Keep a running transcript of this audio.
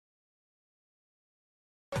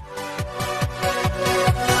Yeah.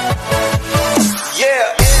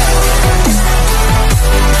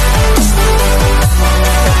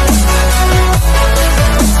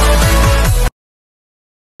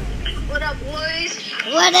 What up, boys?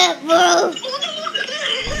 What up, bro?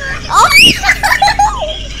 Oh!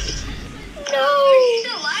 No, are you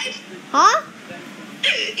still alive? Huh?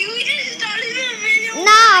 You just started the video.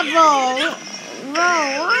 Nah, bro. Bro, We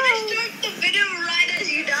why? just start the video right as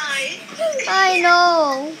you die. I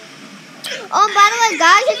know. Oh, by the way,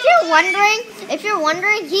 guys, if you're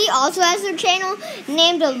wondering, he also has a channel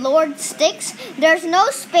named the Lordsticks. There's no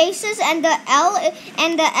spaces, and the L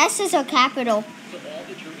and the S is a capital.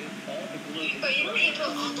 But you don't need to put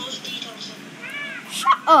all those details.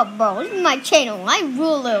 Shut up, bro. This is my channel. I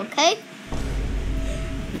rule it, okay?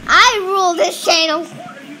 I rule this channel.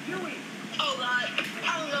 Oh God.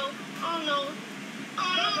 Oh no. Oh no. Oh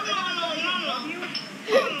no.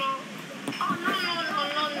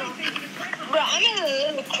 Bro, I'm in a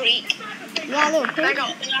little creek. Yeah, little I creep. know,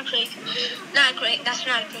 it's not a creek. Not a creek. That's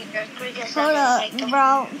not a creek. That's a creek. That's Hold not a up, creek.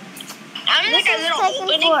 bro. I'm in This like a is little taking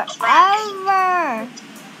opening. forever.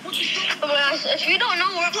 If you don't know,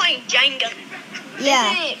 we're playing Jenga.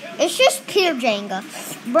 Yeah, Isn't it? it's just pure Jenga.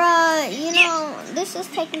 Bruh, you know, this is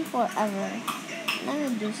taking forever. Let me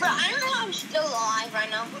do Bro, something. I don't know how I'm still alive right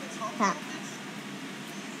now. Huh.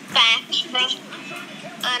 Facts, bro.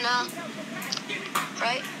 I know.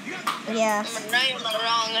 Right? Yeah. Am I right or am I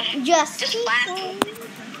wrong? Just laughing.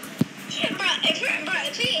 Bro,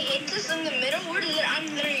 if he hits us in the middle, I'm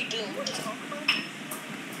literally doomed.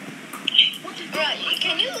 Bro,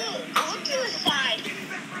 can you look to the side?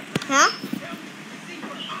 Huh?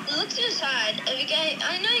 Look to the side. If you guys,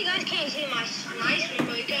 I know you guys can't see my screen,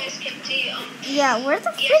 but you guys can see Yeah, where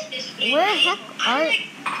the frick? Where the heck are you?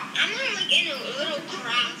 I'm like in a little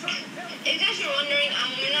crack. If you guys are wondering,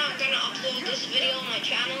 I'm not gonna upload this video on my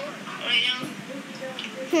channel right now.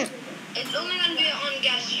 It's only gonna be on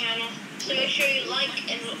Gav's channel, so make sure you like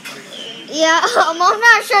and Yeah, I'm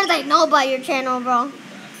not sure they know about your channel, bro.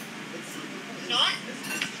 not.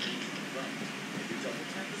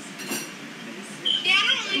 Yeah, I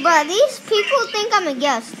don't Bruh, these people think I'm a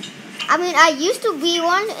guest. I mean, I used to be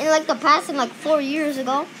one in like the past, in like 4 years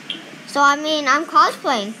ago. So I mean, I'm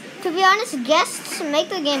cosplaying. To be honest, guests make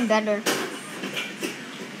the game better.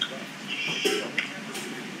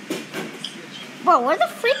 Bro, where the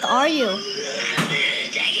freak are you?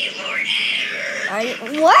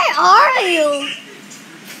 Where are you?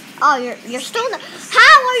 Oh, you're still.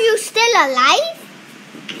 How are you still alive?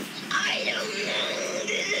 I don't know.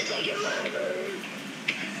 This is taking forever.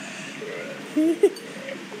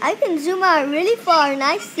 I can zoom out really far and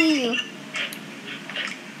I see you.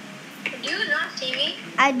 Do you not see me?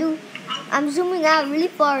 I do. I'm zooming out really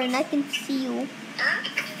far and I can see you. Huh?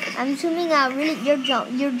 I'm zooming out really. You're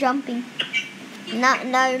jumping. No,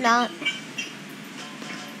 you're not.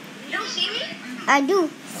 You don't see me? I do.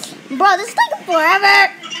 Bro, this is taking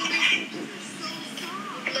forever.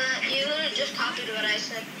 But you literally just copied what I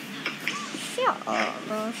said. Shut up,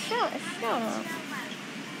 bro. Shut up.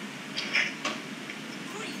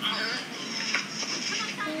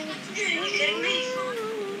 Are you kidding me?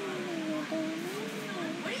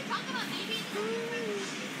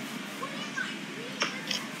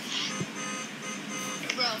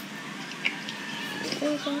 Bro.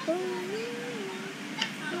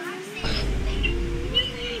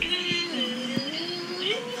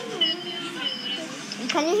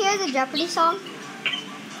 Can you hear the Jeopardy song?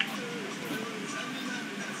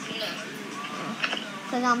 No.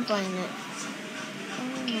 Because I'm playing it.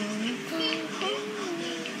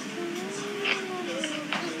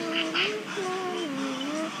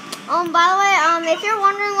 By the way, if you're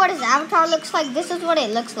wondering what his avatar looks like, this is what it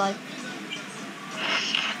looks like.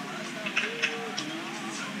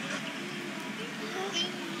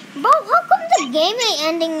 Bro, how come the game ain't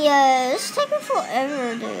ending yet? It's taking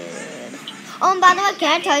forever, dude. By the way,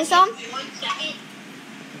 can I tell you something? 1 second.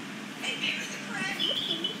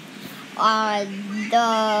 Hold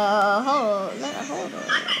on.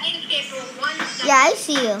 I got AFK for 1 second. Yeah, I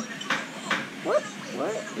see you. What?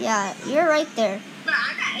 Yeah, you're right there. Bro,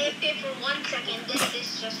 I got AFK for 1 second, then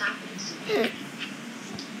this just happens.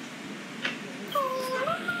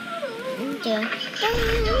 Okay.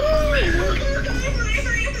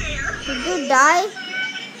 Did you die?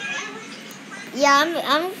 Yeah,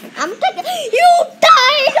 I'm taking. You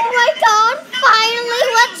died! Oh my god! Finally,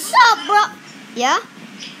 what's up, bro? Yeah.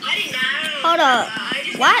 I did not. Hold up.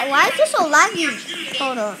 Why is this so laggy?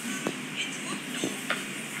 Hold up.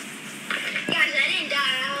 Guys, I didn't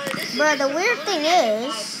die. Bro, the weird thing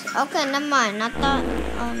is... Okay, never mind. Not that...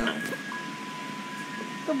 Oh, no.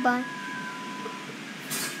 Goodbye.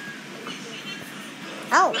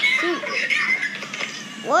 Oh, shoot.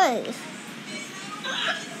 What?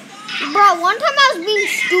 Bro, one time I was being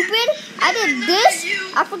stupid. I did this.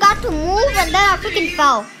 I forgot to move and then I freaking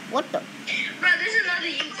fell. What the? Bro, there's another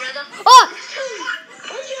you, brother. Oh!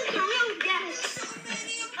 What's your real guess?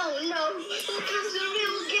 Oh no. What's the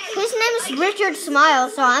real guess? His name is Richard Smile,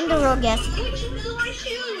 so I'm the real guest. Which one do I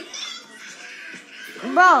shoot?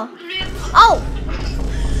 Bro. Oh!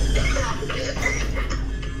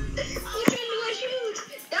 Which one do I shoot?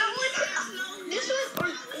 That one? This one?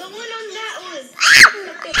 Or the one on that one?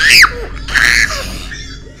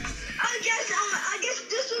 I guess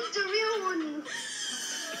this one's the real one.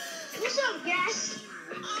 What's up, Gas?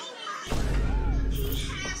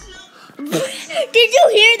 Did you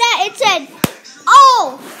hear that? It said,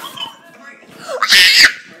 oh!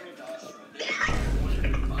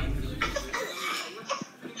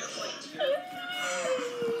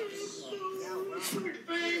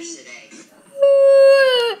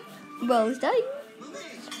 Bro, is that you?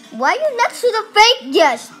 Why are you next to the fake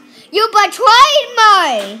guest? You betrayed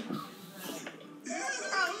me!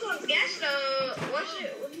 Oh, Gas, what is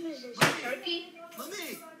this? Turkey?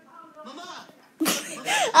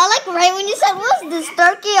 I like right when you said, what's this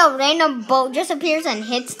turkey? A random boat just appears and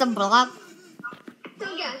hits the block.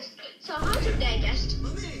 So, Gas, so how's your day, Guest?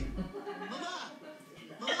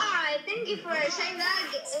 Alright, thank you for saying that.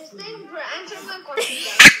 Thank you for answering my question,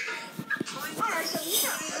 Guest. Alright,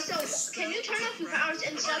 so can you turn off your powers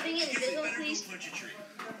and stop being invisible, please?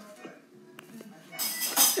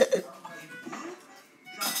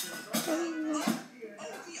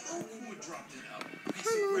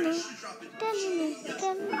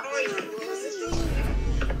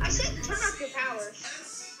 I said turn off your powers.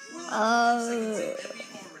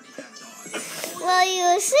 Well,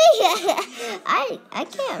 you see, I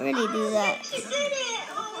can't really do that. She did it!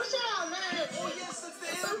 Oh, what's up, man? What's up,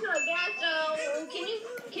 guys?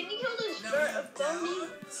 Can you kill this phony real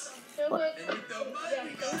quick? Yeah, can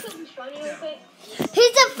you kill this phony real quick?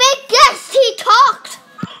 He's a fake guest. He talked.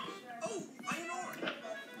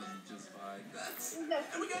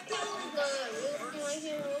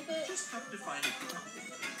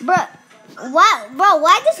 Bro,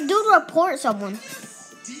 why this dude report someone?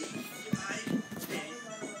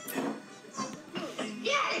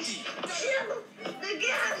 Yes! The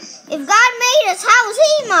gas! If God made us, how was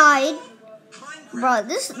he made? Bro,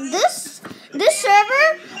 this server,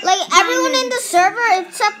 like everyone in the server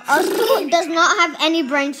except us two does not have any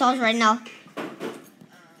brain cells right now.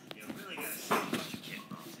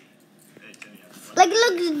 Like,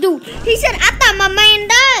 look, this dude. He said, I thought my man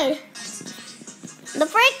died. The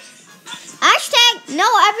freak? Hashtag, no,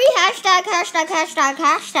 every hashtag.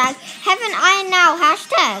 Heaven, I now,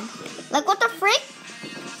 hashtag. Like, what the freak?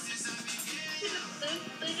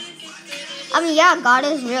 I mean, yeah, God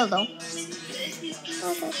is real, though.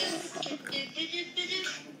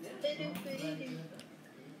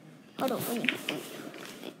 Hold on, wait.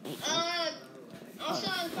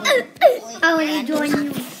 I want to join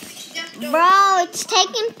you. Bro, it's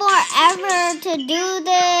taking forever to do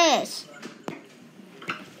this.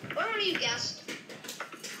 Where are you, guest?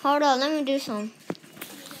 Hold on, let me do some.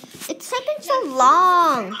 It's taking so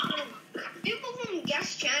long. People from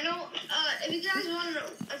Guest Channel, if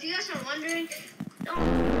you guys are wondering,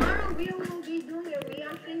 tomorrow we will be doing a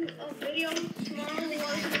reaction video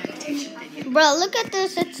tomorrow. Bro, look at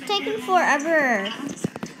this. It's taking forever.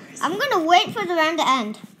 I'm gonna wait for the round to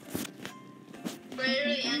end. But it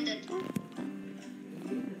already ended.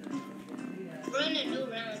 We're in a new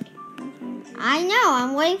round. I know.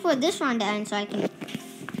 I'm waiting for this round to end so I can.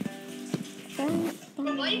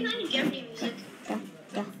 But why are you not in Jeopardy music?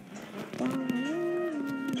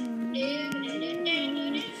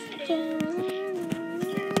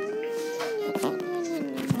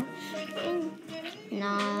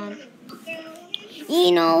 No.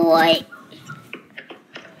 You know what?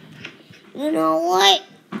 You know what?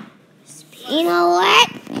 You know what?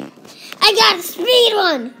 I got a speed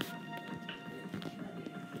run.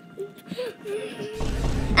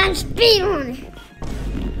 I'm speed running.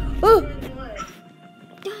 Oh.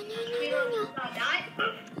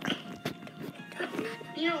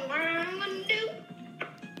 You know what I'm gonna do?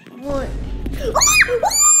 What?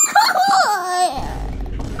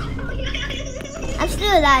 I'm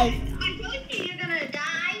still alive. I told you you're gonna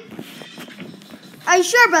die. Are you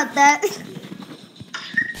sure about that?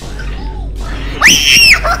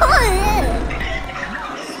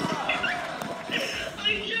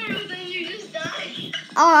 I'm sure that you just died.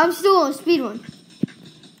 Oh, I'm still on speed run.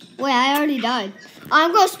 Wait, I already died.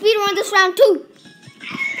 I'm gonna speed run this round too.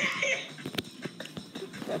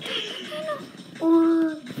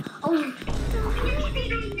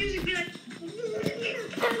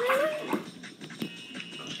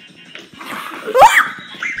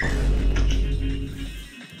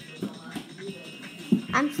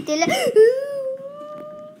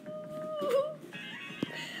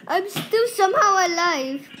 I'm still somehow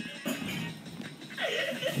alive.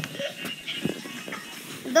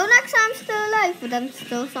 Don't ask I'm still alive, but I'm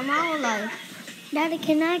still somehow alive. Daddy,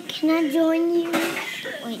 can I join you?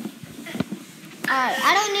 Wait. Alright,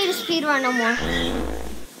 I don't need a speed run no more.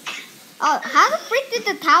 Oh, how the freak did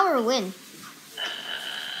the tower win?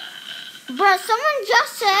 Bro, someone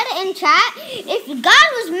just said in chat, if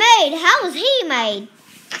God was made, how was he made?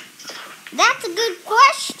 That's a good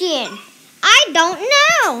question. I don't know.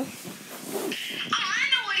 Oh, I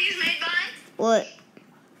know what he's made by. What?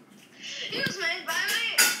 He was made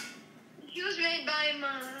by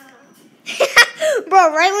my...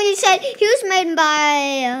 Bro, right when you said he was made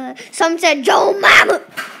by, some said Joe Mama.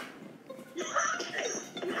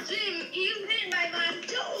 He was made by my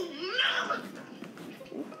Joe Mama.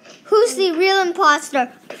 Who's the real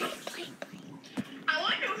imposter? I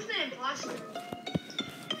wonder who's the imposter.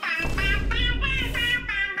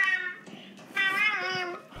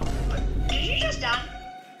 Did you just die?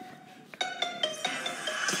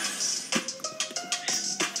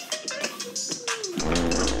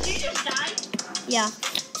 Did you just die? Yeah.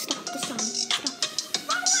 Stop the song. Stop.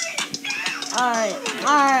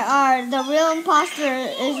 Alright. The real imposter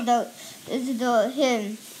is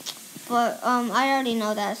him. But I already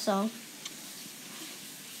know that, so.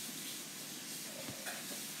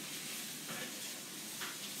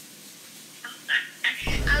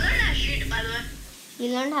 I learned how to shoot it, by the way. You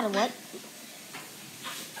learned how to what?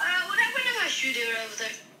 What happened if I shoot it over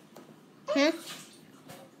there?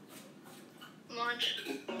 Launch.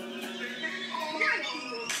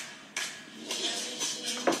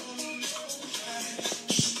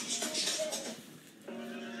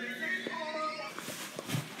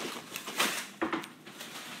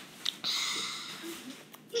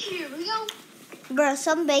 Here we go. Bro,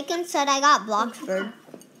 some bacon said I got Bloxford.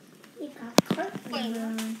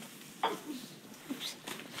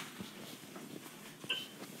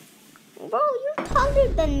 Bro, you're taller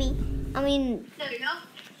than me. There you go.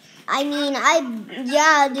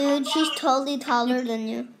 Yeah, dude, she's totally taller than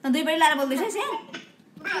you. Bro, I know how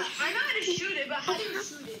to shoot it, but how do you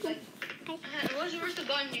shoot it? Like, where's the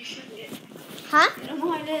gun you shoot it? Huh? I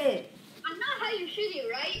know how you shoot it,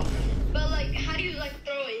 right? But like, how do you like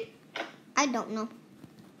throw it? I don't know.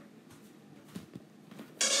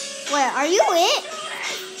 Wait, are you it?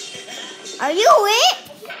 Are you it?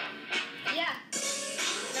 Yeah.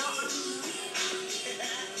 No.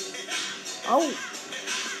 Oh.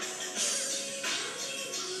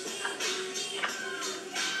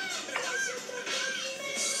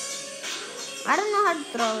 I don't know how to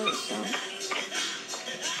throw it, so.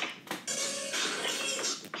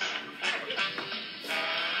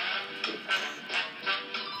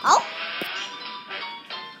 Oh.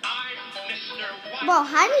 Bro,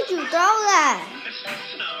 how did you throw that?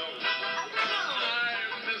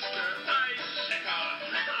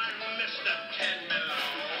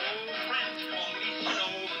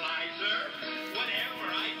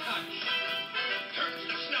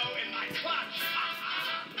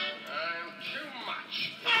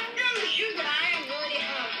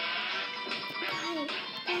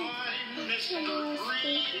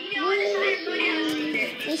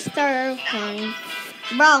 Mr. Fun.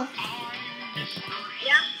 Bro.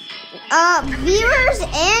 Yeah. Viewers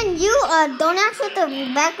and you, don't ask what the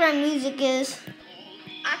background music is.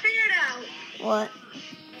 I figured it out. What?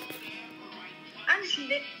 I'm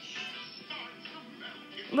shoot it.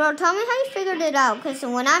 Bro, tell me how you figured it out, because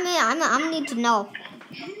when I'm in, I'm need to know.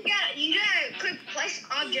 You gotta click place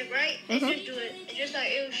object, right? And just do it. It's just like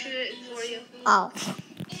it will shoot it for you. Oh.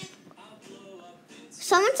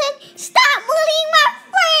 Someone said, stop bullying my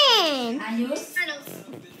friend! I know.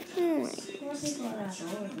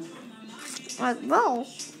 Like, bro,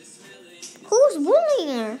 who's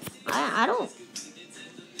bullying her? I don't.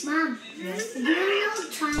 Mom, you know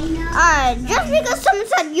China? Alright, just because someone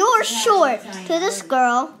said you're short to this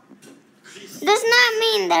girl does not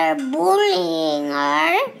mean they're bullying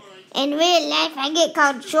her. In real life, I get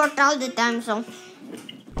called short all the time, so.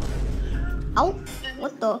 Oh,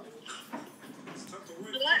 what the?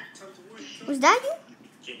 What? Was that you?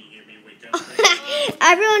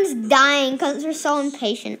 Everyone's dying because they're so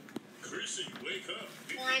impatient.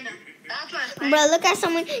 I know. That's what I'm Bro, look at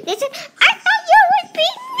someone. They said, I thought you would be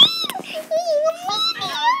mean.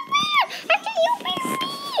 I thought you would be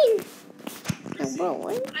mean. Oh, bro,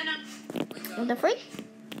 what? I know. What the freak?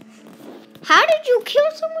 How did you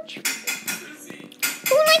kill someone?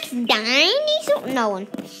 Who likes dinosaurs? No one.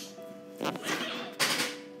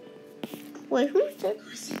 Wait, who's this?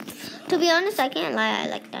 To be honest, I can't lie. I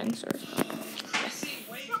like dinosaurs.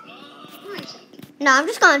 No, I'm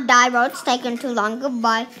just gonna die, bro. It's taking too long.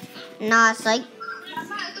 Goodbye. Nah, it's like. That's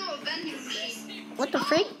how I throw What the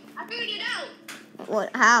freak? I figured it out. What?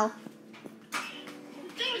 How? The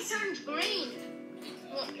thing turns green.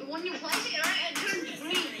 When you place it, right, it turns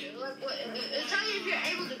green. Like, it tells you if you're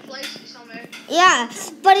able to place it somewhere. Yeah,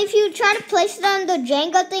 but if you try to place it on the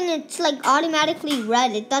Jenga thing, it's like automatically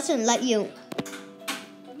red. It doesn't let you.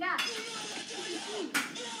 Yeah.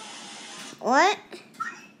 What?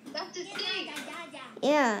 That's the thing.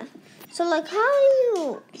 Yeah. So like, how do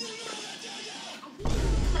you?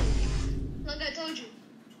 Like I told you.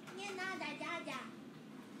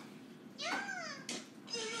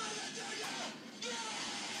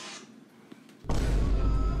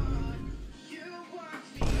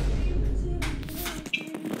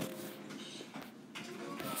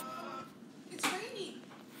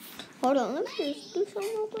 Hold on, let me just do something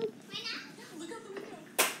real quick.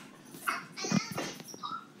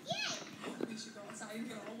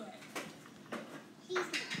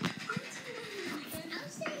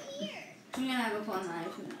 I'm gonna have a fun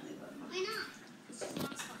life. Why not?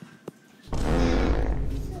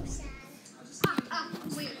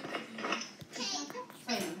 Wait.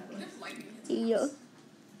 Yeah.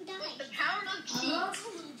 The power of cheese.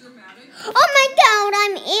 Oh my God,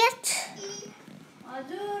 I'm it.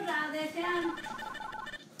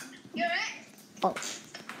 You're it? Oh.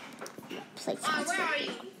 Place Where are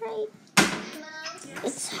you? right.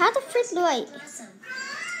 It's how the frick do I?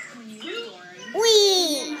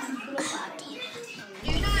 Wee.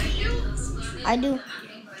 Do you know how to shoot? I do.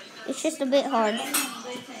 It's just a bit hard.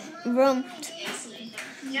 Room.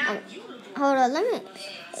 Yeah. Hold on, let me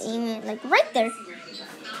aim it like right there.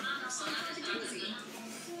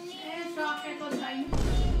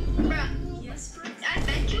 Bruh. I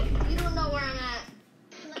bet you don't know where I'm at.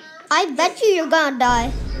 I bet you're gonna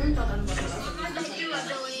die. I bet you are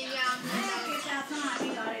going, yeah.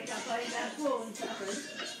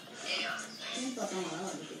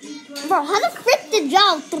 Bro, how the frick did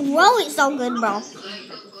y'all throw it so good, bro?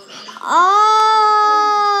 Oh,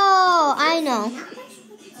 I know.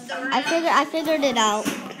 I figured it out.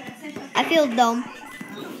 I feel dumb.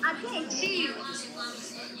 I can't see you.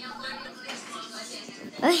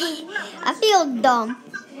 I feel dumb.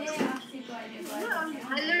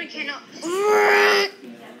 I literally cannot.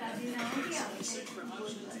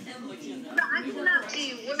 I cannot see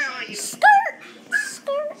you. Where are you? Skirt.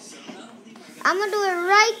 I'm gonna do it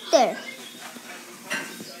right there.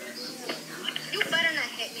 You better not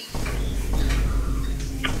hit me.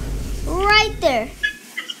 Right there.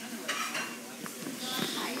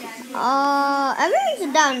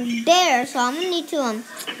 Everything's down there, so I'm gonna need to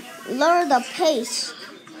lower the pace.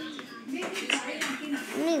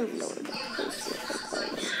 Let me lower the pace.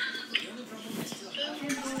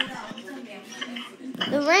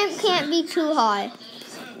 The ramp can't be too high.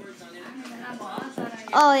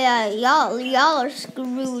 Oh yeah, y'all are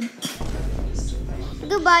screwed.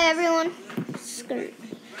 Goodbye, everyone. Skirt.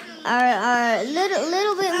 Our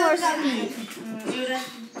little bit more speed.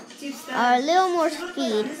 A little more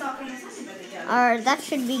speed. That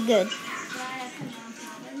should be good.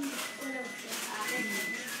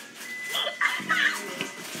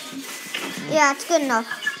 Yeah, it's good enough.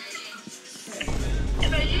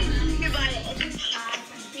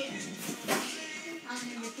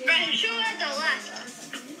 Right, shoot at the left.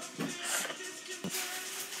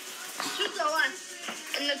 Shoot the left.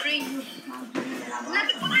 In the green.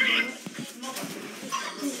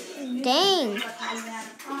 Dang.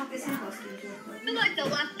 You like the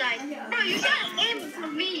left side. Bro, you gotta aim for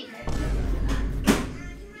me.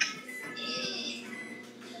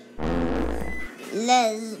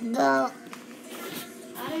 Let's go.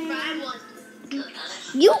 I won.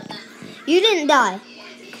 You didn't die.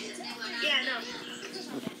 Yeah, no.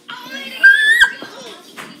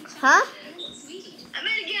 Huh? I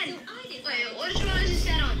made it again. Wait, what is wrong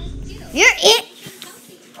set on? You're it.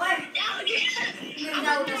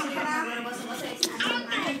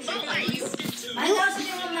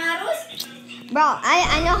 Bro,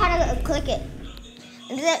 I know how to click it.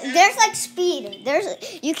 There's like speed.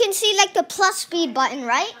 You can see like the plus speed button,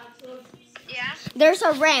 right? Yeah. There's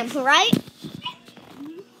a ramp, right?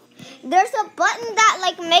 There's a button that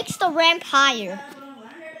like makes the ramp higher.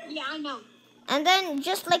 Yeah, I know. And then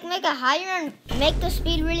just like make it higher and make the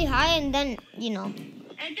speed really high, and then It's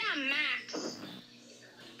not max.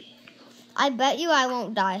 I bet you I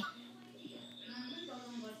won't die.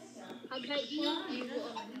 I bet you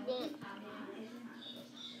won't.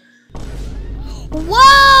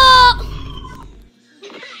 Whoa!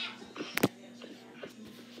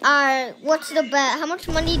 Alright, what's the bet? How much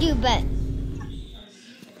money do you bet?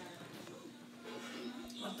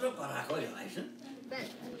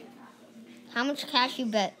 How much cash you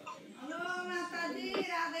bet?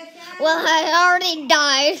 Well, I already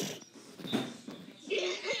died.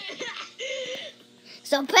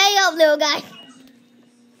 So pay up, little guy.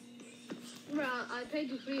 Bro, I paid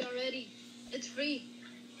you free already. It's free.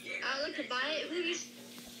 I'd like to buy it, please.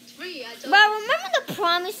 It's free. I told But remember the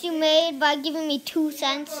promise you made by giving me 2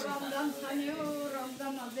 cents? No.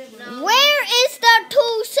 Where is the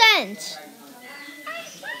 2 cents? I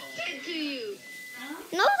sent it to you.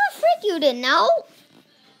 No, the frick you didn't know.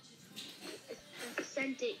 I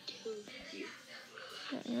sent it to you.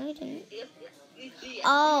 No, you didn't. Yep.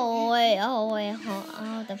 Oh, wait.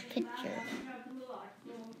 Oh, the picture.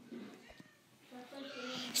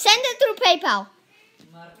 Send it through PayPal.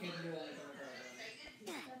 I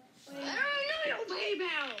don't know your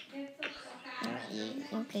PayPal.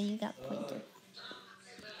 Okay, you got pointed.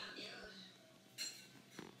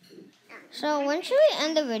 So, when should we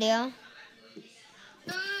end the video?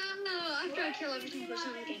 No, after I kill every single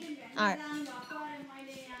person again. Alright.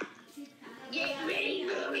 Get ready,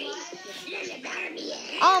 movies. There's better be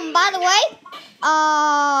it. By the way,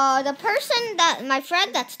 the person my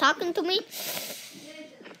friend that's talking to me,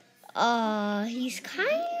 he's kind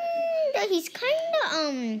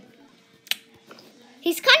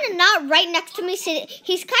of not right next to me.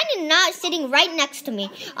 He's kind of not sitting right next to me.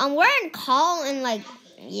 We're in call and like,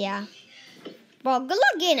 yeah. Bro, good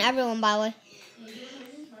luck getting everyone, by the way.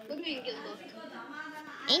 What do you mean, good luck?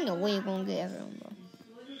 Ain't no way you're gonna get everyone, bro.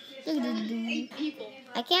 Look at this dude. 8 people.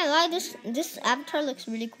 I can't lie, this avatar looks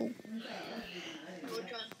really cool.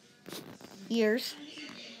 Which one? Yours.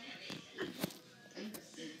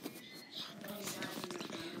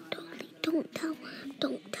 Don't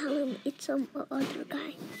tell him it's some other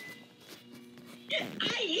guy. I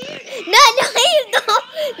hear it. No, you don't.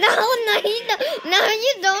 No,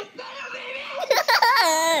 you don't.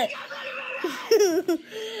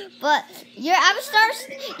 But your avatar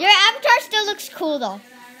still looks cool though.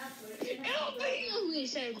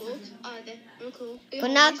 Cool.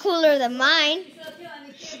 But not cooler than mine.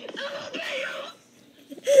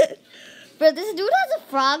 Bro, this dude has a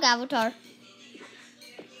frog avatar.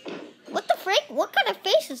 What the frick? What kind of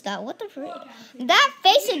face is that? What the frick? That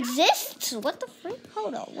face exists? What the frick?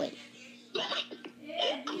 Hold on, wait.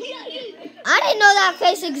 I didn't know that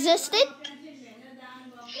face existed.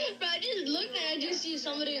 Bro, I just looked and I just see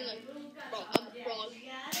somebody in like, bro, I'm a frog.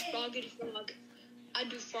 Froggy frog. I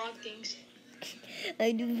do frog things.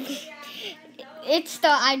 I do. It's the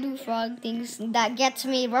I do frog things that gets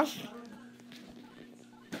me, bro.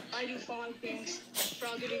 I do frog things.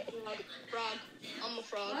 Froggity frog. Frog. I'm a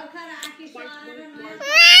frog.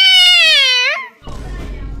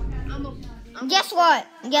 Guess what?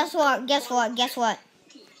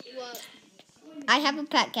 What? I have a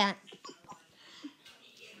pet cat.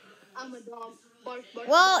 I'm a dog. Bark, bark.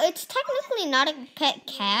 Well, it's technically not a pet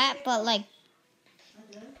cat, but like,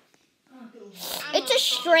 it's a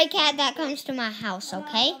stray cat that comes to my house,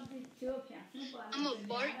 okay? I'm a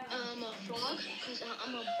bark. I'm a frog because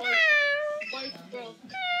I'm a bark bro.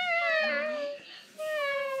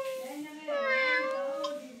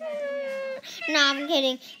 No, I'm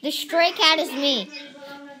kidding. The stray cat is me.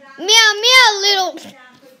 Meow, meow, little.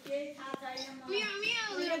 Meow,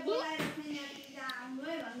 meow, little boy.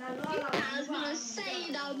 I was gonna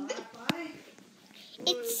say that.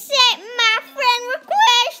 Accept my friend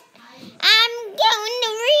request. I'm going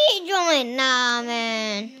to rejoin. Nah,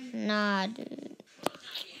 man. Nah, dude.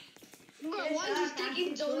 Bro, why is this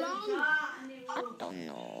taking so long? I don't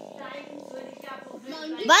know.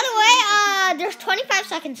 By the way, there's 25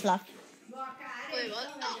 seconds left. Wait, what?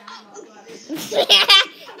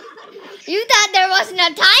 You thought there wasn't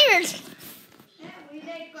a timer.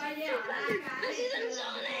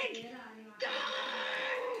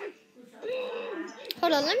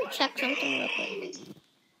 Hold on, let me check something real quick.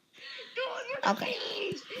 Okay.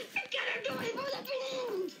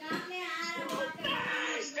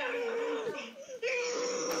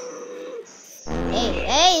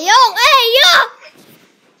 Hey, yo!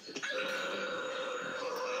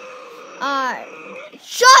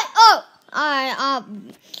 Shut up! Alright,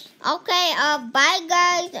 okay, bye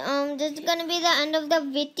guys. This is gonna be the end of the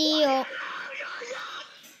video.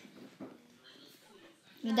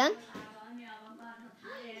 You done?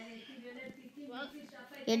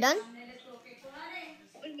 You done?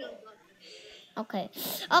 Okay.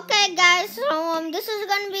 Okay, guys. So this is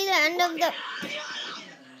gonna be the end of the.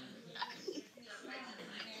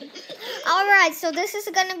 All right. So this is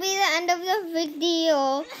gonna be the end of the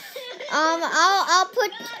video. I'll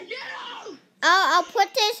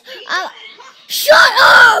put this. Shut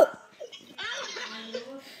up.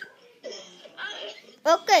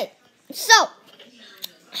 Okay. So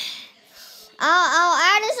I'll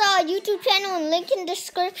add his YouTube channel and link in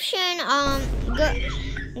description.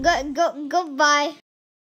 Goodbye.